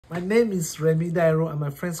My name is Remy Dairo, and my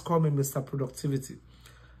friends call me Mr. Productivity.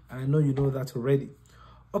 And I know you know that already.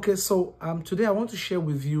 Okay, so today I want to share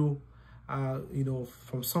with you,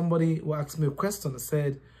 from somebody who asked me a question.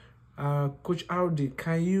 Said, Coach RD,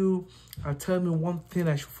 can you tell me one thing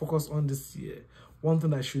I should focus on this year? One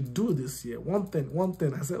thing I should do this year? One thing.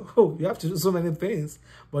 I said, oh, you have to do so many things.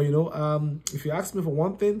 But, if you ask me for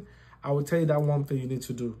one thing, I will tell you that one thing you need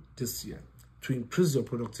to do this year to increase your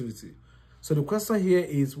productivity. So the question here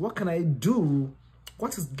is, what can I do?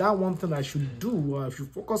 What is that one thing I should do or I should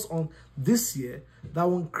focus on this year that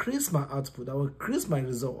will increase my output, that will increase my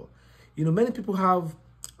result? Many people have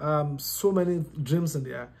so many dreams in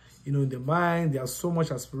their mind. They have so much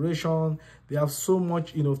aspiration. They have so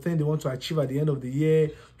much, thing they want to achieve at the end of the year,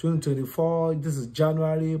 2024. This is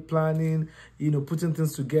January, planning, putting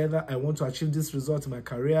things together. I want to achieve this result in my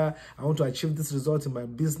career. I want to achieve this result in my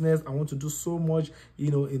business. I want to do so much,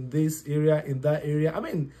 in this area, in that area. I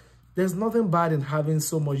mean, there's nothing bad in having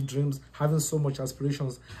so much dreams, having so much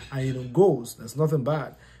aspirations and, goals. There's nothing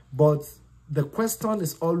bad. But the question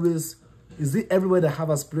is always, is it everywhere that have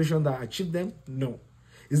aspiration that achieve them? No.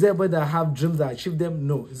 Is there everybody that have dreams that achieve them?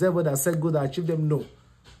 No. Is there everybody that set goals that achieve them? No.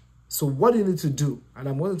 So what do you need to do? And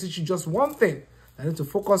I'm going to teach you just one thing that you need to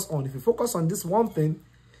focus on. If you focus on this one thing,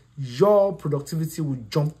 your productivity will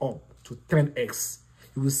jump up to 10x.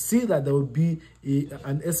 You will see that there will be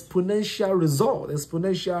an exponential result,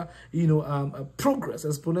 exponential, progress,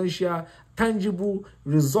 exponential, tangible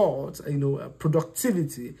result,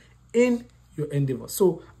 productivity in your endeavor.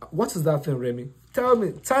 So what is that thing, Remy? Tell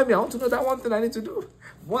me. I want to know that one thing I need to do.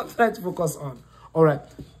 One thing I need to focus on. All right.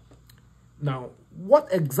 Now, what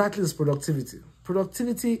exactly is productivity?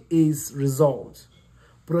 Productivity is result.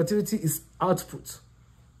 Productivity is output.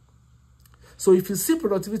 So if you see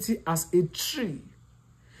productivity as a tree,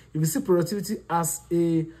 if you see productivity as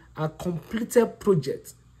a completed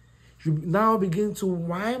project, you now begin to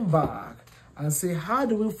wind back and say, how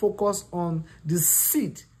do we focus on the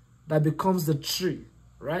seed that becomes the tree,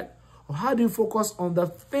 right? Or how do you focus on the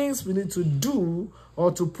things we need to do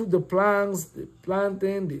or to put the plans, the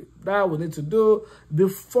planting, that we need to do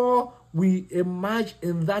before we emerge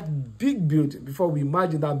in that big building, before we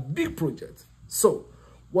emerge in that big project? So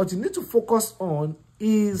what you need to focus on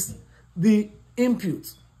is the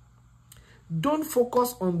input. Don't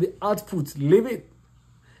focus on the output. Leave it.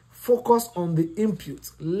 Focus on the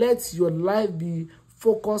input. Let your life be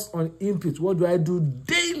focused on input. What do I do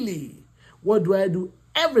daily? What do I do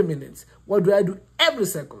every minute? What do I do every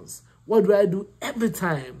second? What do I do every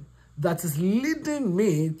time that is leading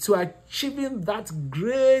me to achieving that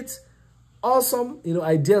great, awesome,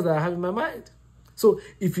 ideas that I have in my mind? So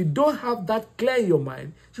if you don't have that clear in your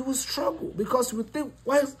mind, you will struggle because you will think,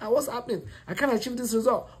 what's happening? I can't achieve this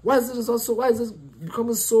result. Why is this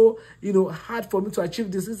becoming so, hard for me to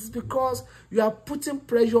achieve this? It's because you are putting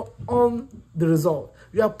pressure on the result.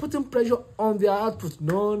 You are putting pressure on the output.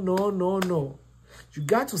 No. You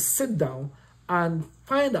got to sit down and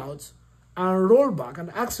find out and roll back and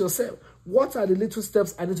ask yourself, what are the little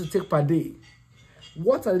steps I need to take per day?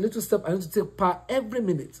 What are the little steps I need to take per every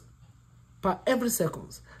minute? Per every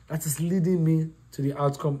second that is leading me to the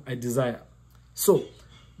outcome I desire. So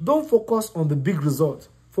don't focus on the big result.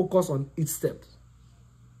 Focus on each step.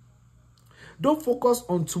 Don't focus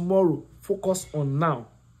on tomorrow. Focus on now,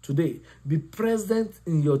 today. Be present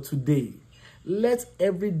in your today. Let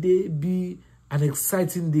every day be an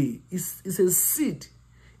exciting day. It's a seed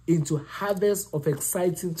into harvest of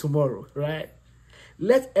exciting tomorrow, right?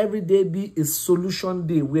 Let every day be a solution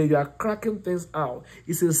day where you are cracking things out.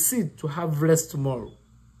 It's a seed to have rest tomorrow.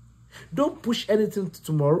 Don't push anything to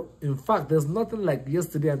tomorrow. In fact, there's nothing like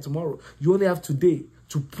yesterday and tomorrow. You only have today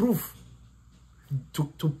to prove,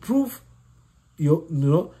 to prove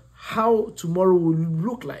how tomorrow will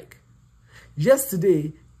look like.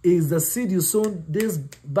 Yesterday is the seed you sown days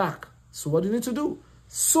back. So what do you need to do?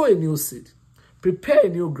 Sow a new seed. Prepare a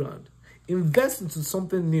new ground. Invest into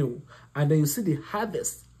something new, and then you see the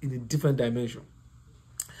harvest in a different dimension.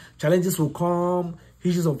 Challenges will come,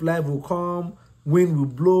 issues of life will come, wind will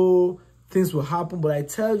blow, things will happen, but I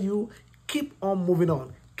tell you, keep on moving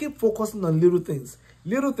on. Keep focusing on little things.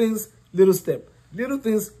 Little things, little step. Little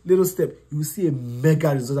things, little step. You will see a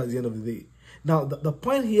mega result at the end of the day. Now, the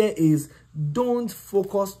point here is don't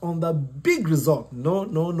focus on the big result.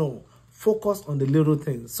 No. Focus on the little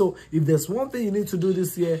things. So if there's one thing you need to do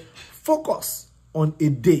this year, focus on a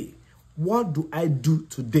day. What do I do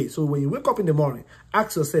today? So when you wake up in the morning,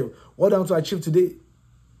 ask yourself, what do I want to achieve today?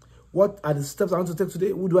 What are the steps I want to take today?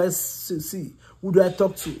 Who do I see? Who do I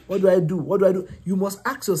talk to? What do I do? What do I do? You must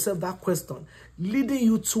ask yourself that question, leading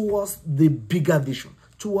you towards the bigger vision,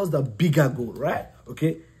 towards the bigger goal, right?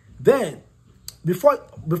 Okay? Then, before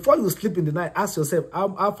you sleep in the night, ask yourself,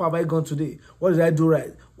 how far have I gone today? What did I do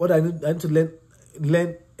right? What I need to learn,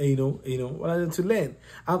 what I need to learn.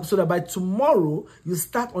 So that by tomorrow, you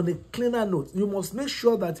start on a cleaner note. You must make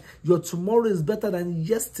sure that your tomorrow is better than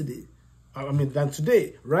yesterday. Than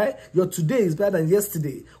today, right? Your today is better than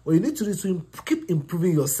yesterday. What you need to do is to keep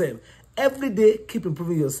improving yourself. Every day, keep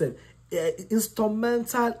improving yourself.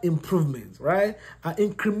 Instrumental improvement, right?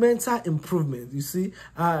 Incremental improvement. You see,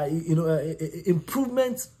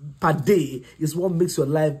 improvement per day is what makes your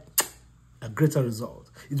life a greater result.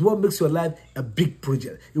 It's what makes your life a big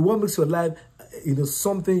project. It's what makes your life,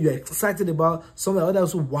 something you're excited about. Something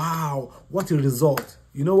others, wow, what a result.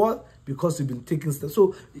 You know what? Because you've been taking steps.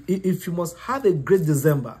 So if you must have a great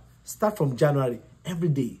December, start from January, every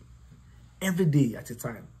day at a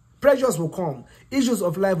time. Pressures will come. Issues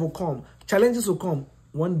of life will come. Challenges will come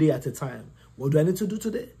one day at a time. What do I need to do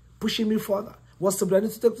today? Pushing me further. What step do I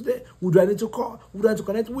need to take today? Who do I need to call? Who do I need to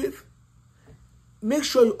connect with? Make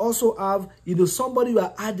sure you also have, somebody you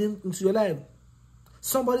are adding into your life.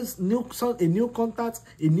 Somebody's a new contact,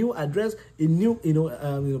 a new address, a new,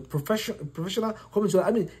 professional coming to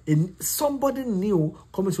your life. Somebody new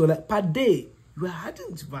coming to your life per day. You are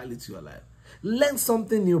adding value to your life. Learn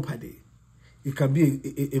something new per day. It can be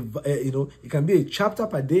it can be a chapter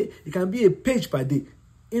per day. It can be a page per day.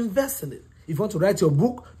 Invest in it. If you want to write your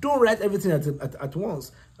book, don't write everything at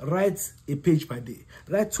once. Write a page per day.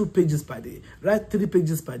 Write 2 pages per day. Write 3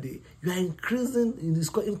 pages per day. You are increasing. It's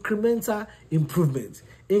called incremental improvement.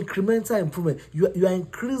 Incremental improvement. You are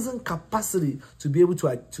increasing capacity to be able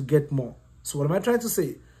to get more. So what am I trying to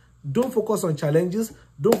say? Don't focus on challenges.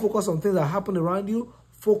 Don't focus on things that happen around you.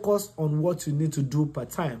 Focus on what you need to do per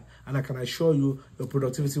time. And I can assure you, your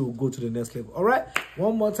productivity will go to the next level. All right?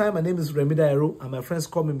 One more time, my name is Remi Dairo, and my friends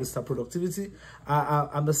call me Mr. Productivity.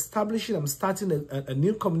 I'm starting a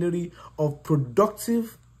new community of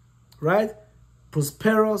productive, right?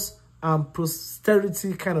 Prosperous and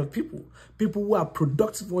posterity kind of people. People who are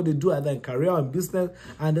productive in what they do, either in career or in business,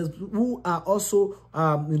 and who are also,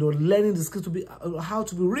 learning the skills to be, how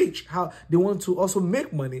to be rich, how they want to also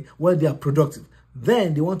make money while they are productive.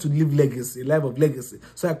 Then they want to live legacy, a life of legacy.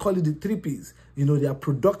 So I call it the 3 Ps. They are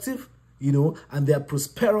productive, and they are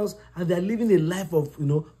prosperous, and they are living a life of,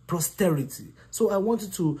 prosperity. So I want you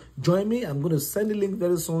to join me. I'm going to send a link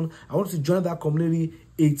very soon. I want you to join that community.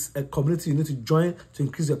 It's a community you need to join to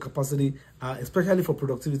increase your capacity, especially for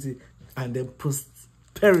productivity and then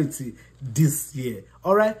prosperity this year.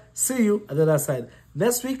 All right. See you at the other side.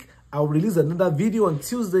 Next week, I'll release another video on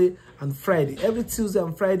Tuesday and Friday. Every Tuesday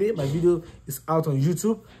and Friday, my video is out on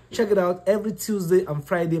YouTube. Check it out. Every Tuesday and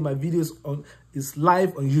Friday, my video is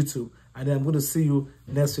live on YouTube. And then I'm going to see you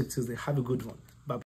next week, Tuesday. Have a good one.